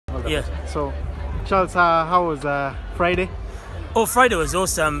Yeah. So, Charles, how was Friday? Oh, Friday was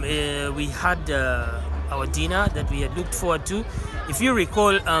awesome. We had our dinner that we had looked forward to. If you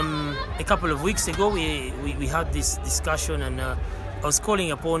recall, a couple of weeks ago, we had this discussion, and I was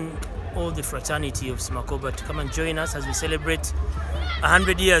calling upon all the fraternity of SMACKOBA to come and join us as we celebrate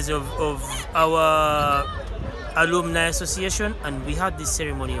 100 years of our alumni association. And we had this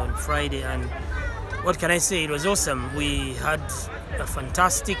ceremony on Friday, and what can I say? It was awesome. We had a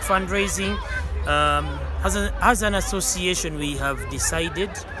fantastic fundraising. As an association, we have decided,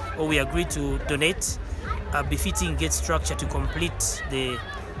 or we agreed to donate a befitting gate structure to complete the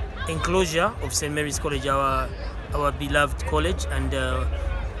enclosure of St. Mary's College, our beloved college, and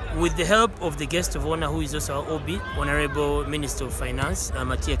with the help of the guest of honor, who is also our OB, Honorable Minister of Finance,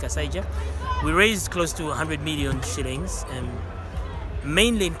 Matia Kasaija, we raised close to 100 million shillings,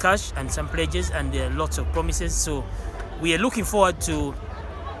 mainly in cash and some pledges, and there are lots of promises. So we are looking forward to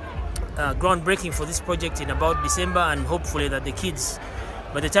groundbreaking for this project in about December, and hopefully that the kids,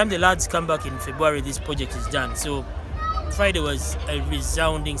 by the time the lads come back in February, this project is done. So Friday was a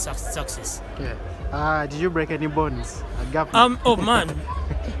resounding success. Yeah. Did you break any bones at oh man,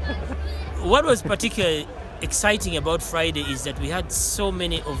 what was particularly exciting about Friday is that we had so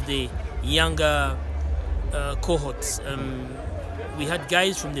many of the younger cohorts. We had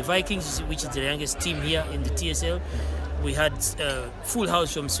guys from the Vikings, which is the youngest team here in the TSL. We had full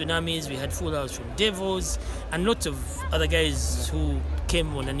house from Tsunamis, we had full house from Devils, and lots of other guys who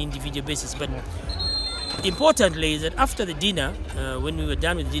came on an individual basis. But importantly is that after the dinner, when we were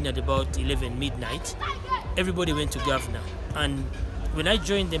done with dinner at about 11 midnight, everybody went to Governor. And when I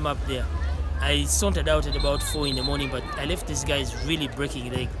joined them up there, I sauntered out at about 4 in the morning, but I left these guys really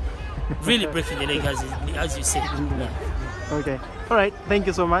breaking the leg. Really breaking the leg, as you said. Yeah. Okay. All right. Thank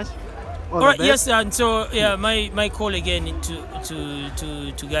you so much. All right, yes, and so yeah, my call again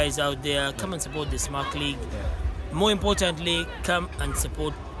to guys out there: come and support the SMACK League. Yeah. More importantly, come and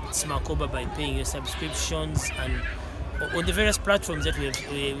support SMACKOBA by paying your subscriptions and on the various platforms that we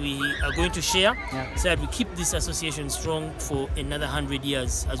are going to share, so that we keep this association strong for another 100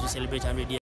 years as we celebrate 100 years.